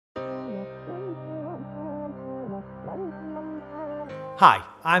Hi,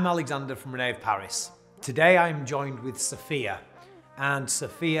 I'm Alexander from nape Paris. Today I'm joined with Sophia, and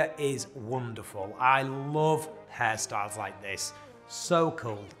Sophia is wonderful. I love hairstyles like this. So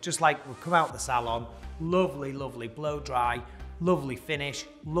cool. Just like we've come out the salon, lovely, lovely blow dry, lovely finish,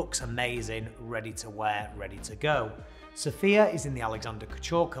 looks amazing, ready to wear, ready to go. Sophia is in the Alexander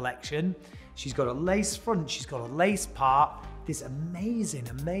Couture Collection. She's got a lace front, she's got a lace part, this amazing,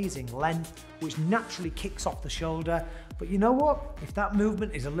 amazing length, which naturally kicks off the shoulder. But you know what? If that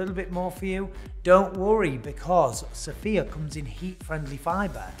movement is a little bit more for you, don't worry, because Sophia comes in heat-friendly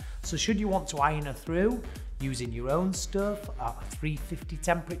fibre. So should you want to iron her through, using your own stuff at a 350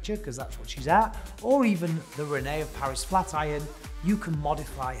 temperature, because that's what she's at, or even the nape Paris flat iron, you can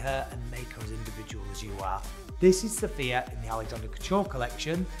modify her and make her as individual as you are. This is Sophia in the Alexander Couture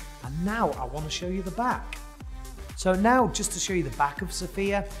Collection, and now I want to show you the back. So now, just to show you the back of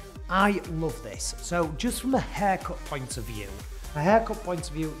Sophia, I love this. So just from a haircut point of view,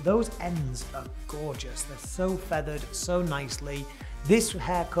 those ends are gorgeous. They're so feathered, so nicely. This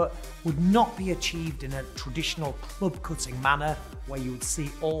haircut would not be achieved in a traditional club cutting manner where you would see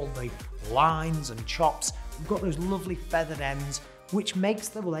all the lines and chops. We've got those lovely feathered ends, which makes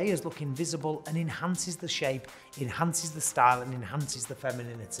the layers look invisible and enhances the shape, enhances the style, and enhances the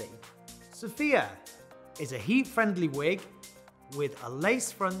femininity. Sophia is a heat-friendly wig with a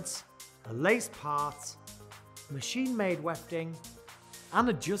lace front, a lace part, machine-made wefting, and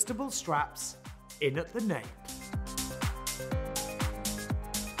adjustable straps in at the nape.